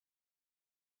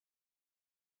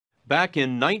Back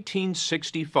in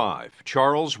 1965,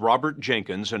 Charles Robert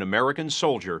Jenkins, an American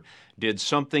soldier, did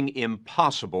something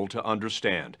impossible to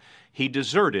understand. He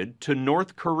deserted to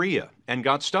North Korea and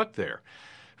got stuck there.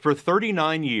 For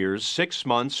 39 years, 6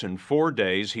 months, and 4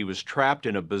 days, he was trapped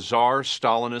in a bizarre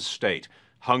Stalinist state,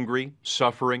 hungry,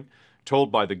 suffering, told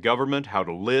by the government how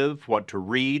to live, what to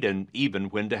read, and even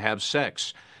when to have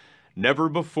sex. Never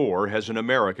before has an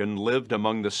American lived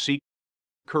among the secret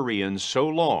Koreans so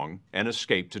long and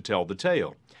escaped to tell the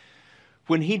tale.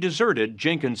 When he deserted,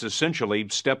 Jenkins essentially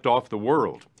stepped off the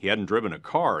world. He hadn't driven a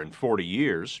car in 40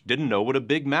 years, didn't know what a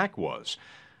Big Mac was.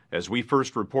 As we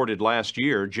first reported last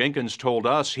year, Jenkins told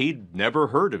us he'd never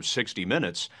heard of 60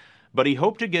 Minutes, but he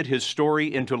hoped to get his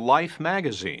story into Life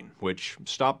magazine, which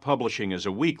stopped publishing as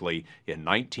a weekly in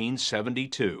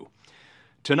 1972.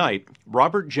 Tonight,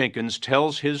 Robert Jenkins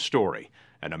tells his story,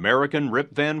 an American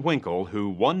Rip Van Winkle who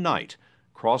one night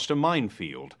crossed a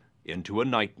minefield into a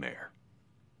nightmare.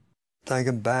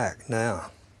 Thinking back now,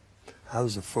 I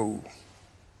was a fool.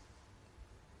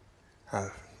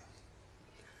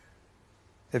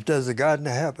 If there's a God in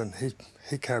heaven,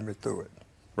 he carried me through it.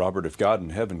 Robert, if God in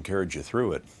heaven carried you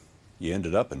through it, you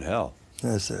ended up in hell.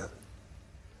 That's it.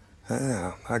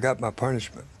 Yeah, I got my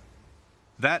punishment.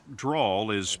 That drawl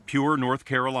is pure North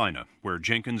Carolina, where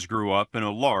Jenkins grew up in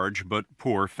a large but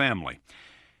poor family.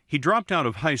 He dropped out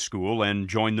of high school and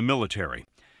joined the military.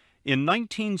 In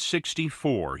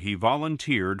 1964, he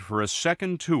volunteered for a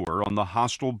second tour on the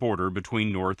hostile border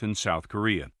between North and South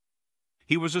Korea.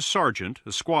 He was a sergeant,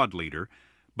 a squad leader,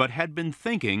 but had been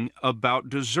thinking about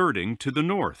deserting to the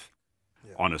North.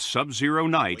 On a sub-zero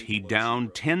night, he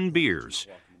downed 10 beers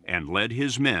and led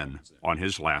his men on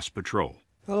his last patrol.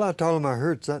 Well, I told him I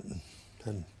heard something,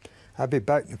 and I'd be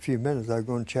back in a few minutes. I was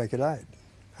going to check it out.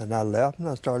 And I left, and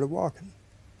I started walking.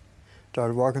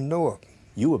 Started walking north.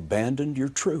 You abandoned your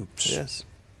troops. Yes.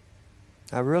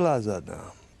 I realize that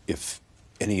now. If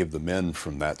any of the men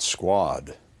from that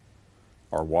squad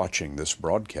are watching this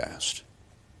broadcast,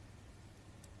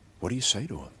 what do you say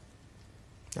to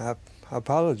them? I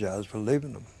apologize for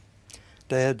leaving them.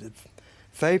 They had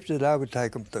faith that I would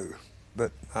take them through,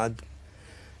 but I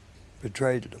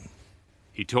betrayed them.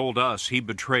 He told us he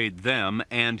betrayed them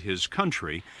and his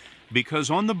country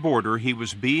because on the border he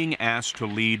was being asked to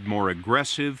lead more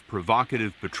aggressive,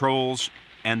 provocative patrols,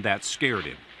 and that scared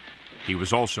him. He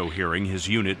was also hearing his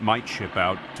unit might ship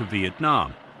out to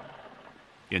Vietnam.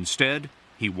 Instead,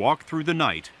 he walked through the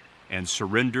night and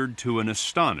surrendered to an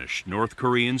astonished North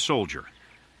Korean soldier.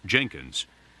 Jenkins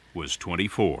was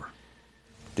 24.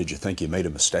 Did you think you made a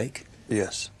mistake?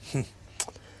 Yes.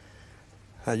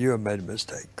 You have made a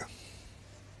mistake.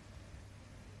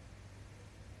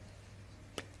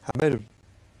 I made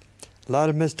a lot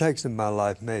of mistakes in my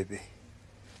life, maybe,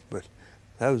 but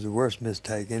that was the worst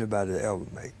mistake anybody ever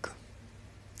make.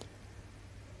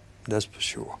 That's for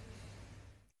sure.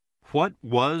 What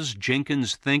was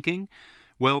Jenkins thinking?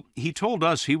 Well, he told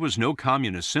us he was no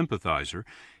communist sympathizer.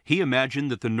 He imagined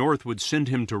that the North would send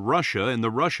him to Russia and the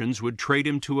Russians would trade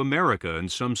him to America in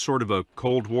some sort of a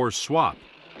Cold War swap.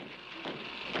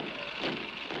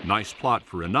 Nice plot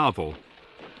for a novel,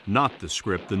 not the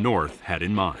script the North had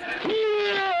in mind.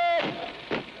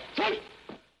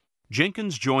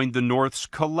 Jenkins joined the North's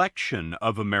collection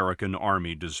of American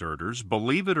Army deserters.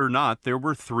 Believe it or not, there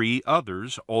were 3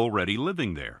 others already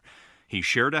living there. He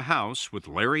shared a house with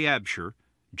Larry Absher,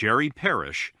 Jerry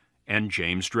Parrish, and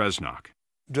James Dresnock.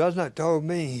 Dresnock told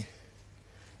me,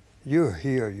 "You're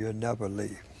here, you'll never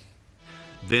leave."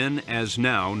 Then, as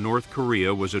now, North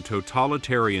Korea was a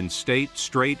totalitarian state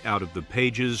straight out of the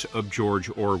pages of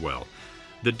George Orwell.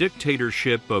 The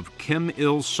dictatorship of Kim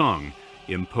Il-sung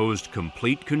imposed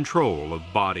complete control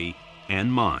of body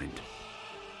and mind.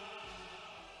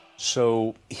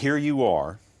 So here you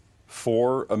are,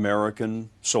 4 American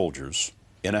soldiers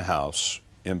in a house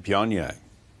in Pyongyang.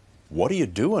 What are you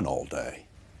doing all day?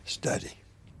 Study.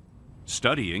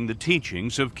 Studying the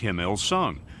teachings of Kim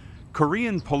Il-sung.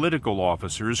 Korean political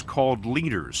officers called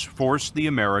leaders forced the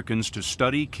Americans to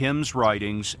study Kim's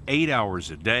writings 8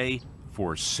 hours a day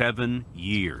for 7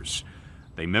 years.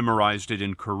 They memorized it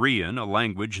in Korean, a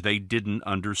language they didn't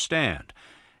understand.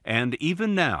 And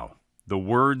even now, the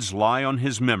words lie on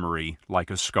his memory like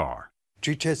a scar.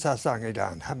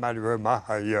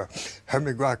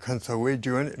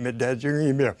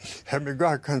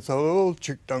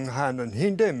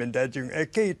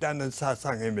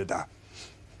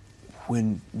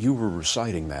 When you were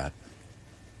reciting that,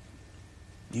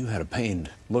 you had a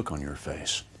pained look on your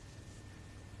face.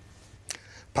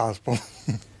 Possible.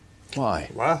 Why?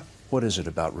 What? What is it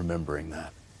about remembering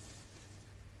that?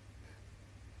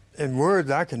 In words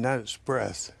I cannot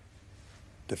express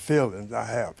the feelings I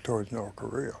have towards North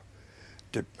Korea,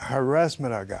 the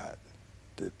harassment I got,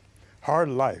 the hard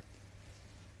life.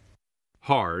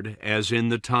 Hard, as in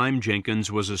the time Jenkins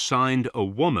was assigned a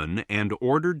woman and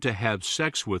ordered to have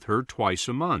sex with her twice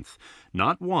a month.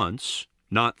 Not once,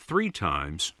 not 3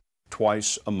 times.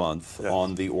 Twice a month, yes,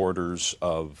 on the orders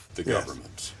of the yes,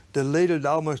 government. The leader would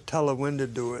almost tell her when to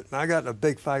do it. And I got in a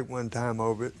big fight one time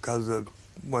over it because of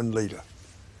one leader.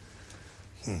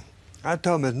 I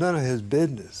told him it's none of his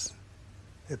business.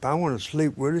 If I want to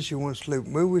sleep with her, she wants to sleep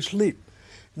with me, we sleep.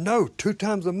 No, 2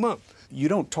 times a month. You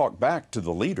don't talk back to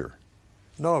the leader.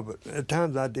 No, but at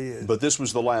times I did. But this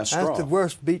was the last straw. That's the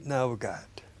worst beating I ever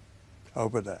got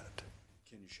over that.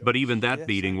 But even that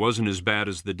beating wasn't as bad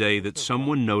as the day that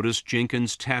someone noticed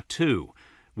Jenkins' tattoo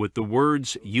with the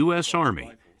words U.S.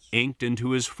 Army inked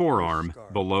into his forearm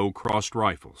below crossed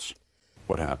rifles.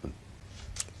 What happened?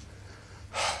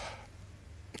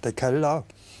 They cut it off.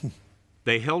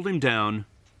 They held him down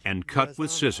and cut with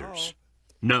scissors.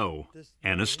 No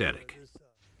anesthetic.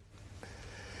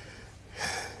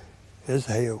 It's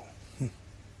hell.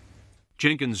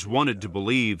 Jenkins wanted to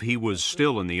believe he was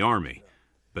still in the Army,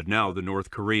 but now the North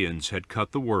Koreans had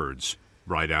cut the words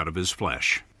right out of his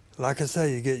flesh. Like I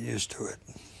say, you get used to it.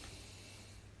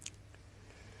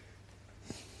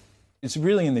 It's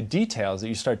really in the details that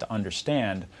you start to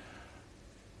understand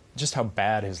just how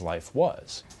bad his life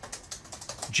was.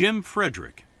 Jim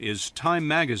Frederick is Time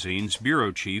Magazine's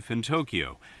bureau chief in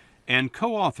Tokyo and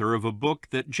co-author of a book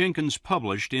that Jenkins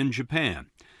published in Japan.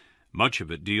 Much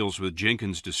of it deals with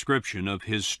Jenkins' description of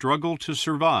his struggle to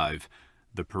survive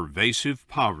the pervasive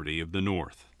poverty of the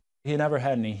North. He never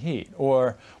had any heat,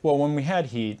 or, well, when we had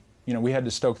heat, we had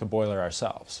to stoke the boiler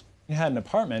ourselves. He had an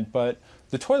apartment, but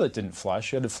the toilet didn't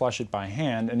flush. You had to flush it by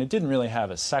hand, and it didn't really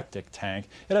have a septic tank.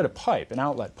 It had a pipe, an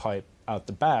outlet pipe out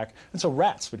the back, and so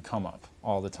rats would come up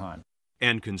all the time.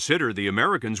 And consider the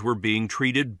Americans were being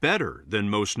treated better than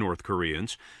most North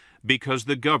Koreans because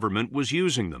the government was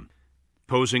using them,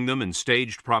 posing them in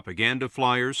staged propaganda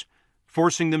flyers,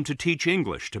 forcing them to teach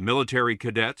English to military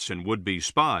cadets and would-be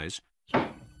spies.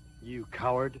 You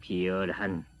coward.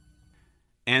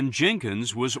 And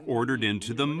Jenkins was ordered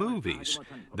into the movies.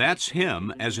 That's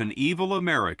him as an evil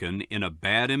American in a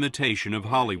bad imitation of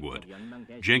Hollywood.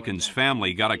 Jenkins'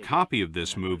 family got a copy of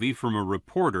this movie from a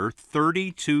reporter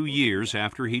 32 years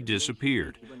after he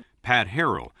disappeared. Pat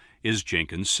Harrell is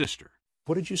Jenkins' sister.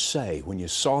 What did you say when you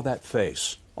saw that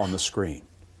face on the screen?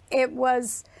 It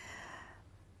was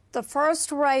the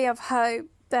first ray of hope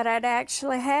that I'd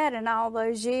actually had in all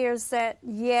those years that,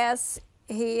 yes,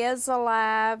 he is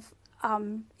alive.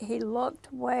 He looked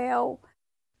well.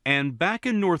 And back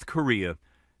in North Korea,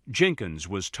 Jenkins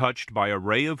was touched by a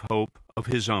ray of hope of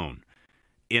his own.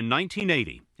 In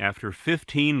 1980, after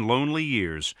 15 lonely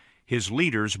years, his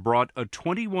leaders brought a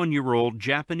 21-year-old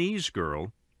Japanese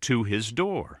girl to his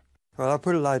door. Well, I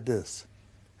put it like this.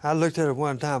 I looked at it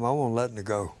one time, I won't let it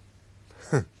go.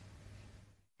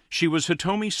 She was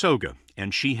Hitomi Soga,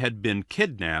 and she had been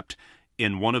kidnapped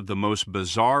in one of the most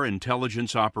bizarre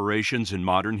intelligence operations in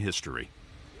modern history.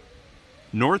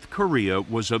 North Korea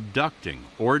was abducting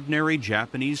ordinary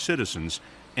Japanese citizens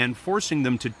and forcing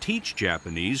them to teach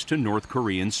Japanese to North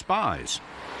Korean spies.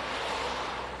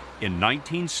 In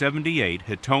 1978,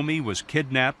 Hitomi was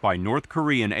kidnapped by North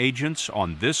Korean agents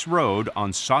on this road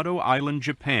on Sado Island,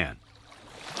 Japan.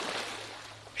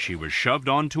 She was shoved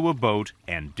onto a boat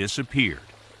and disappeared.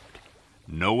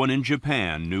 No one in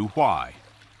Japan knew why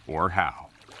or how.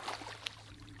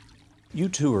 You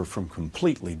two are from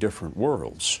completely different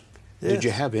worlds. Yes. Did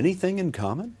you have anything in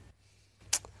common?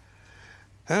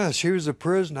 She was a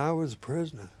prisoner, I was a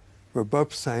prisoner. We're both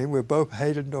the same. We both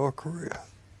hated North Korea.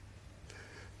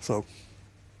 So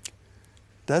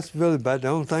that's really about the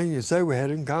only thing you say we had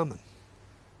in common.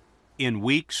 In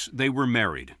weeks, they were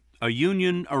married, a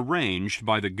union arranged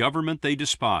by the government they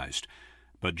despised.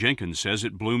 But Jenkins says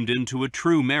it bloomed into a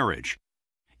true marriage.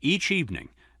 Each evening,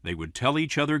 they would tell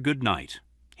each other good night,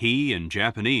 he in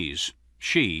Japanese,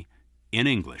 she in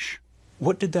English.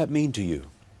 What did that mean to you?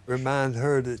 Remind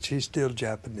her that she's still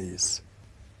Japanese,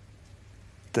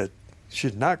 that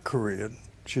she's not Korean,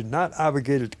 she's not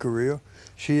obligated to Korea,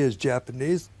 she is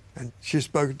Japanese, and she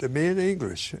spoke to me in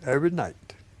English every night.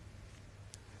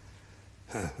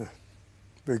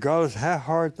 Regardless of how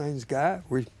hard things got,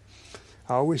 we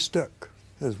always stuck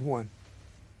as one.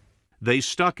 They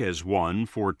stuck as one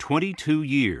for 22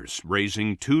 years,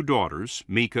 raising 2 daughters,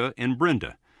 Mika and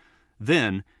Brenda.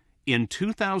 Then, in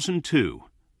 2002,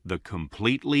 the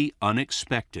completely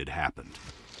unexpected happened.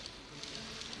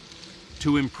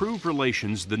 To improve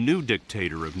relations, the new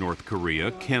dictator of North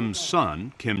Korea, Kim's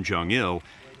son, Kim Jong-il,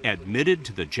 admitted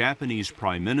to the Japanese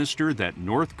Prime Minister that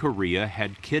North Korea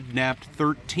had kidnapped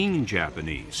 13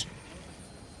 Japanese.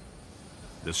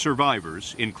 The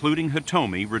survivors, including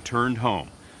Hitomi, returned home.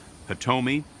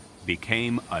 Hitomi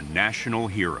became a national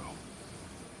hero.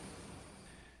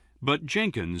 But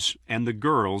Jenkins and the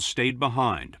girls stayed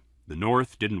behind. The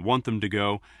North didn't want them to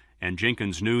go, and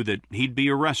Jenkins knew that he'd be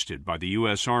arrested by the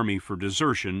U.S. Army for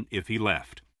desertion if he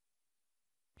left.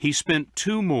 He spent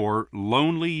 2 more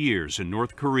lonely years in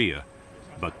North Korea,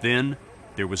 but then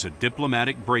there was a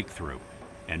diplomatic breakthrough,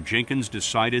 and Jenkins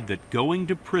decided that going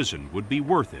to prison would be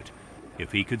worth it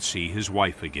if he could see his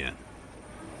wife again.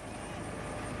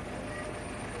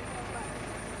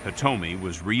 Hitomi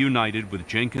was reunited with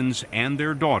Jenkins and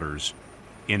their daughters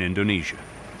in Indonesia.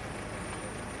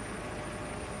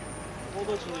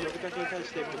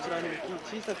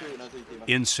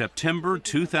 In September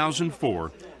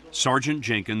 2004, Sergeant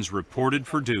Jenkins reported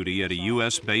for duty at a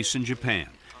U.S. base in Japan.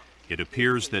 It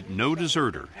appears that no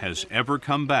deserter has ever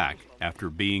come back after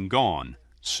being gone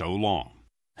so long.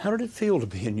 How did it feel to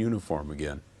be in uniform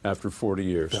again after 40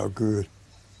 years? Felt good.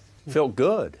 Felt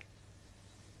good?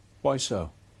 Why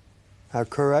so? I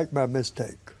correct my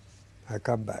mistake. I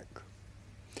come back.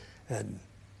 And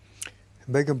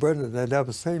big and brother, they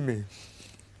never seen me.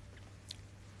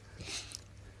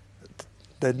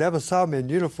 They never saw me in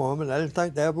uniform, and I didn't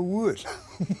think they ever would.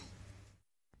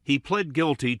 He pled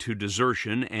guilty to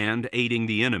desertion and aiding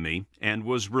the enemy and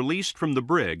was released from the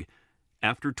brig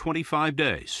after 25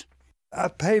 days. I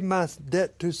paid my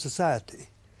debt to society.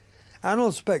 I don't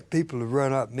expect people to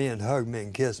run up me and hug me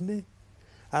and kiss me.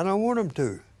 I don't want them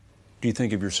to. Do you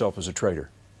think of yourself as a traitor?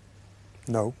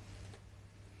 No.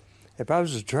 If I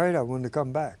was a traitor, I wouldn't have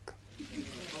come back.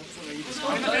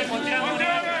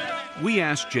 We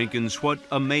asked Jenkins what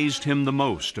amazed him the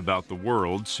most about the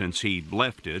world since he'd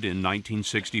left it in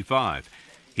 1965.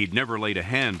 He'd never laid a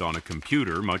hand on a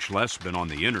computer, much less been on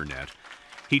the internet.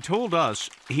 He told us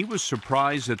he was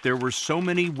surprised that there were so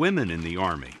many women in the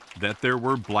Army, that there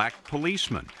were black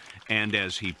policemen, and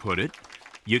as he put it,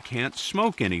 you can't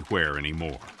smoke anywhere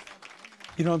anymore.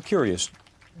 You know, I'm curious.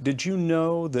 Did you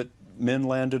know that men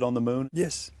landed on the moon?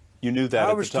 Yes. You knew that at the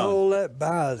time? I was told that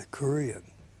by the Korean.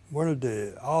 One of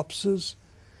the officers,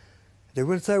 they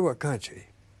wouldn't say what country.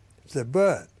 They said,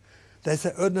 but they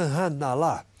said,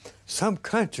 Udnahan, some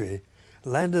country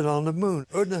landed on the moon.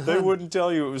 They wouldn't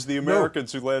tell you it was the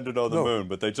Americans who landed on the moon,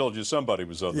 but they told you somebody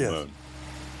was on the moon.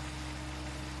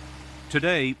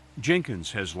 Today,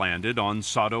 Jenkins has landed on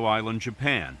Sado Island,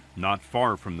 Japan, not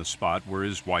far from the spot where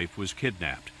his wife was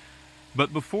kidnapped.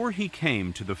 But before he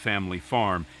came to the family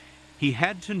farm, he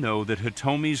had to know that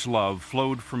Hitomi's love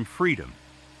flowed from freedom,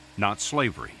 not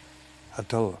slavery. I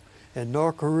told her, in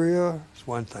North Korea, it's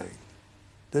one thing.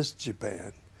 This is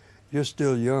Japan. You're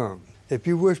still young. If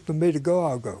you wish for me to go,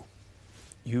 I'll go.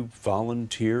 You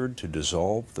volunteered to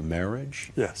dissolve the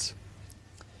marriage? Yes.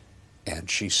 And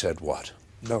she said what?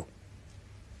 No.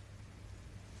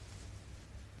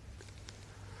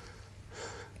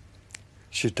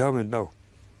 She told me no.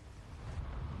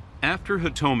 After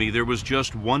Hitomi, there was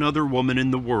just one other woman in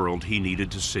the world he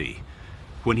needed to see.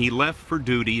 When he left for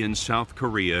duty in South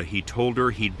Korea, he told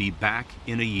her he'd be back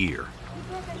in a year.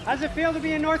 How's it feel to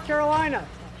be in North Carolina?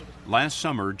 Last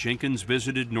summer, Jenkins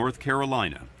visited North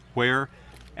Carolina, where,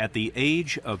 at the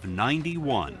age of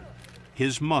 91,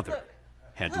 his mother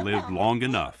had lived long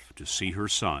enough to see her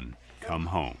son come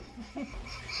home.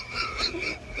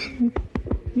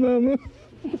 Mama.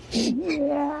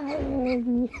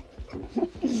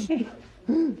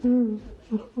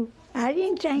 I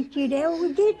didn't think you'd ever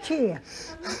get here.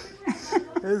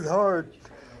 It's hard.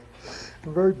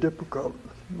 Very difficult.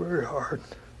 Very hard.